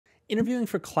Interviewing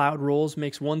for cloud roles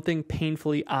makes one thing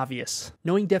painfully obvious.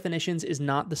 Knowing definitions is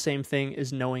not the same thing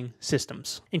as knowing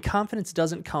systems. And confidence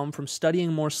doesn't come from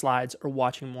studying more slides or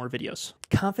watching more videos.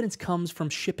 Confidence comes from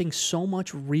shipping so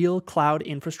much real cloud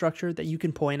infrastructure that you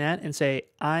can point at and say,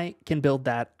 I can build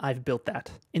that, I've built that.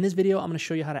 In this video, I'm going to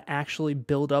show you how to actually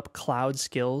build up cloud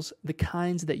skills, the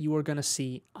kinds that you are going to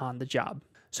see on the job.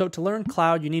 So to learn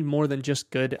cloud, you need more than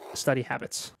just good study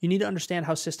habits. You need to understand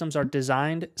how systems are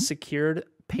designed, secured,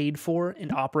 paid for,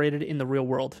 and operated in the real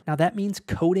world. Now that means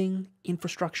coding,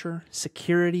 infrastructure,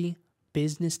 security,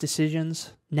 business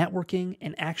decisions, networking,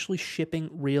 and actually shipping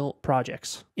real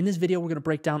projects. In this video, we're going to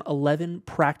break down 11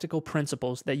 practical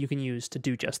principles that you can use to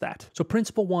do just that. So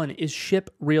principle 1 is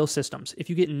ship real systems. If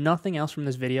you get nothing else from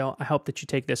this video, I hope that you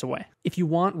take this away. If you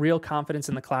want real confidence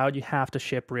in the cloud, you have to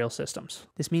ship real systems.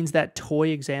 This means that toy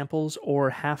examples or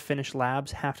half-finished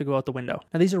labs have to go out the window.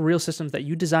 Now these are real systems that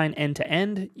you design end to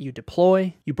end, you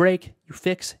deploy, you break, you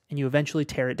fix, and you eventually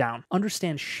tear it down.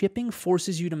 Understand, shipping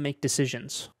forces you to make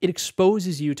decisions. It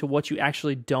exposes you to what you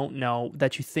actually don't know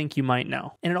that you think you might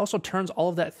know. And it also turns all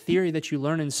of that theory that you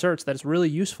learn in certs that is really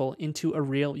useful into a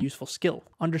real useful skill.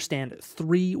 Understand,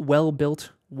 3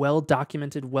 well-built,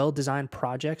 well-documented, well-designed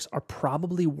projects are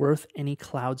probably worth any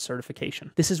cloud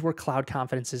certification. This is where cloud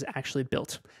confidence is actually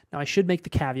built. Now, I should make the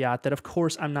caveat that, of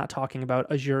course, I'm not talking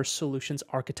about Azure Solutions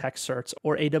Architect certs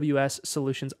or AWS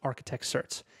Solutions Architect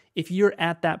certs. If you're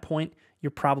at that point, you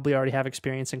probably already have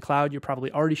experience in cloud, you're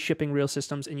probably already shipping real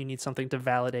systems, and you need something to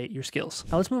validate your skills.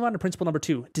 Now let's move on to principle number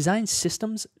 2. Design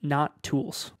systems, not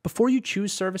tools. Before you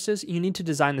choose services, you need to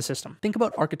design the system. Think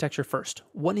about architecture first.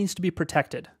 What needs to be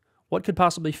protected? What could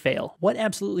possibly fail? What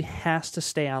absolutely has to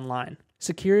stay online?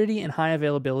 Security and high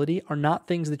availability are not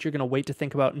things that you're going to wait to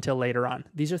think about until later on.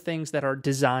 These are things that are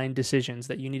design decisions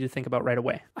that you need to think about right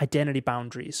away. Identity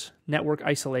boundaries, network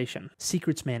isolation,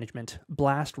 secrets management,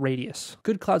 blast radius.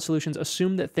 Good cloud solutions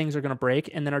assume that things are going to break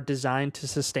and then are designed to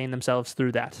sustain themselves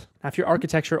through that. Now, if your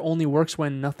architecture only works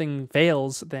when nothing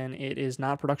fails, then it is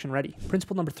not production ready.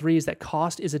 Principle number 3 is that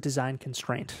cost is a design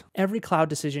constraint. Every cloud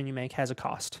decision you make has a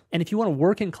cost. And if you want to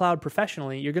work in cloud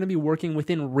professionally, you're going to be working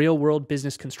within real-world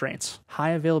business constraints.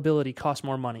 High availability costs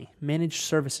more money. Managed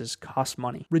services cost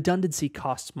money. Redundancy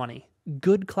costs money.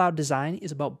 Good cloud design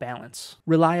is about balance.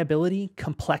 Reliability,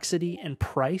 complexity, and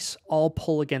price all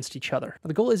pull against each other. Now,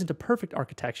 the goal isn't a perfect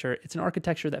architecture, it's an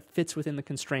architecture that fits within the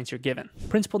constraints you're given.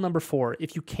 Principle number 4,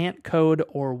 if you can't code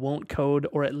or won't code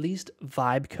or at least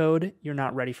vibe code, you're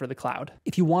not ready for the cloud.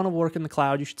 If you want to work in the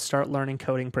cloud, you should start learning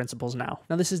coding principles now.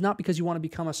 Now, this is not because you want to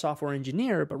become a software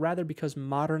engineer, but rather because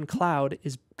modern cloud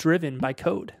is driven by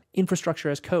code. Infrastructure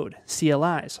as code,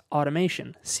 CLIs,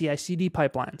 automation, CI/CD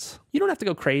pipelines. You don't have to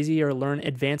go crazy or learn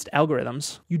advanced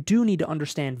algorithms. You do need to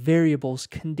understand variables,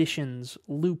 conditions,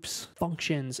 loops,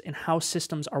 functions, and how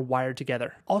systems are wired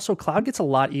together. Also, cloud gets a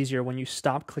lot easier when you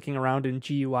stop clicking around in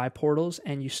GUI portals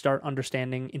and you start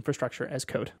understanding infrastructure as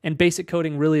code. And basic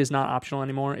coding really is not optional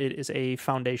anymore. It is a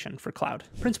foundation for cloud.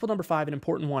 Principle number 5, an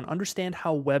important one, understand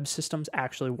how web systems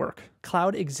actually work.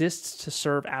 Cloud exists to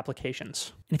serve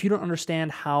applications. And if you don't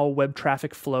understand how web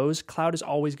traffic flows, cloud is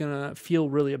always going to feel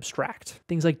really abstract.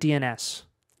 Things like DNS,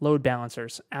 load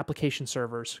balancers, application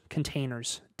servers,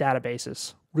 containers,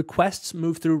 databases. Requests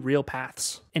move through real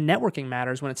paths. And networking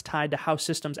matters when it's tied to how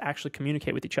systems actually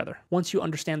communicate with each other. Once you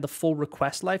understand the full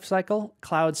request lifecycle,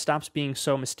 cloud stops being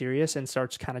so mysterious and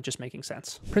starts kind of just making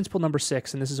sense. Principle number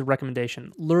 6, and this is a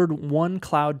recommendation, learn one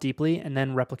cloud deeply and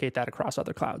then replicate that across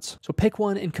other clouds. So pick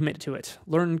one and commit to it.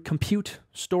 Learn compute,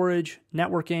 storage,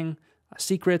 networking,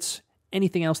 secrets,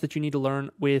 anything else that you need to learn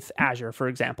with Azure, for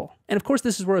example. And of course,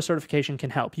 this is where a certification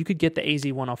can help. You could get the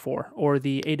AZ-104 or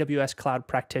the AWS Cloud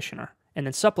Practitioner, and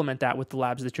then supplement that with the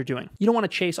labs that you're doing. You don't want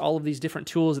to chase all of these different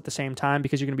tools at the same time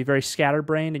because you're going to be very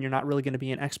scatterbrained and you're not really going to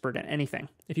be an expert at anything.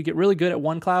 If you get really good at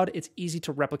one cloud, it's easy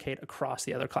to replicate across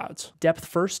the other clouds. Depth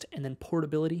first and then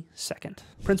portability second.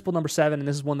 Principle number 7, and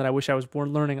this is one that I wish I was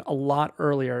learning a lot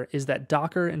earlier, is that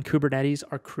Docker and Kubernetes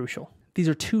are crucial. These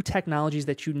are 2 technologies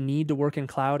that you need to work in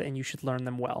cloud, and you should learn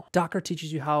them well. Docker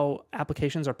teaches you how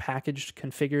applications are packaged,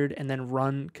 configured, and then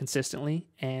run consistently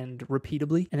and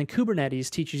repeatably. And then Kubernetes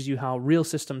teaches you how real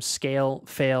systems scale,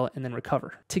 fail, and then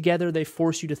recover. Together, they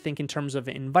force you to think in terms of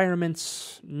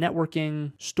environments,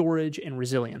 networking, storage, and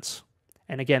resilience.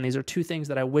 And again, these are 2 things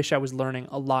that I wish I was learning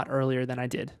a lot earlier than I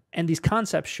did. And these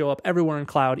concepts show up everywhere in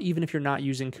cloud, even if you're not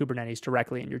using Kubernetes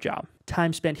directly in your job.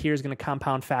 Time spent here is going to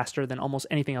compound faster than almost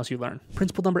anything else you learn.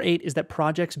 Principle number 8 is that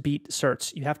projects beat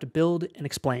certs. You have to build and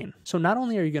explain. So not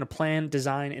only are you going to plan,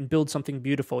 design, and build something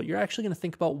beautiful, you're actually going to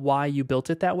think about why you built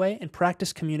it that way and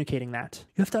practice communicating that.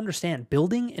 You have to understand,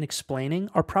 building and explaining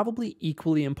are probably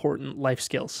equally important life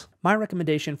skills. My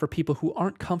recommendation for people who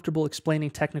aren't comfortable explaining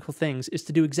technical things is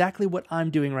to do exactly what I'm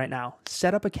doing right now.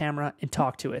 Set up a camera and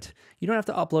talk to it. You don't have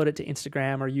to upload it to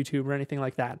Instagram or YouTube or anything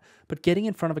like that. But getting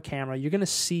in front of a camera, you're going to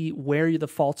see where the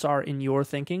faults are in your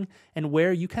thinking and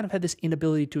where you kind of had this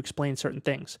inability to explain certain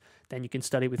things. Then you can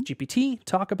study with GPT,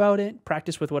 talk about it,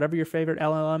 practice with whatever your favorite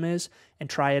LLM is, and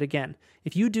try it again.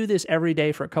 If you do this every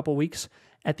day for a couple weeks,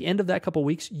 at the end of that couple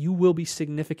weeks, you will be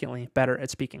significantly better at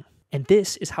speaking. And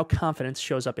this is how confidence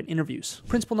shows up in interviews.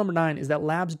 Principle number 9 is that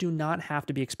labs do not have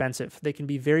to be expensive. They can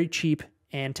be very cheap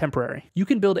and temporary. You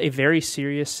can build a very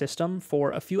serious system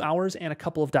for a few hours and a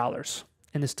couple of dollars.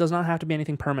 And this does not have to be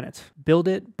anything permanent. Build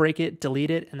it, break it,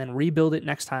 delete it, and then rebuild it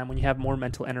next time when you have more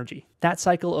mental energy. That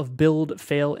cycle of build,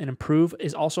 fail, and improve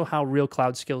is also how real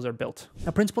cloud skills are built.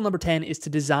 Now, principle number 10 is to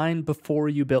design before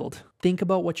you build. Think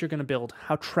about what you're going to build,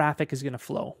 how traffic is going to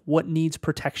flow, what needs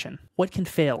protection, what can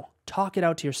fail. Talk it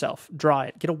out to yourself, draw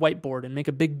it, get a whiteboard, and make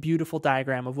a big, beautiful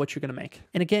diagram of what you're going to make.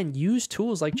 And again, use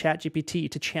tools like ChatGPT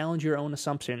to challenge your own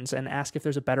assumptions and ask if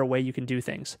there's a better way you can do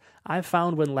things. I've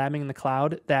found when labbing in the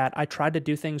cloud that I tried to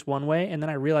do things one way, and then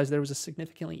I realized there was a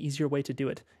significantly easier way to do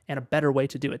it and a better way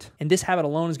to do it. And this habit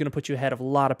alone is going to put you ahead of a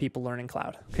lot of people learning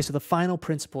cloud. Okay, so the final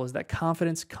principle is that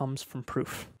confidence comes from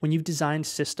proof. When you've designed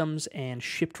systems and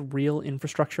shipped real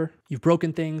infrastructure, you've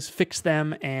broken things, fixed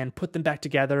them, and put them back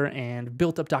together and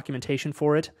built up documentation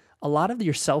for it, a lot of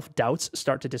your self-doubts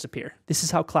start to disappear. This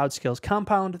is how cloud skills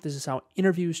compound, this is how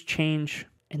interviews change,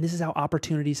 and this is how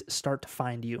opportunities start to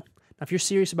find you. Now, if you're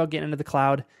serious about getting into the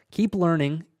cloud, keep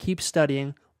learning, keep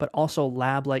studying, but also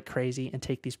lab like crazy and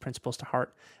take these principles to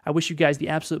heart. I wish you guys the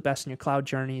absolute best in your cloud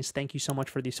journeys. Thank you so much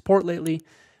for the support lately.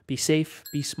 Be safe,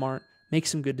 be smart, make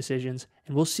some good decisions,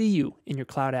 and we'll see you in your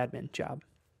cloud admin job.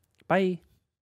 Bye.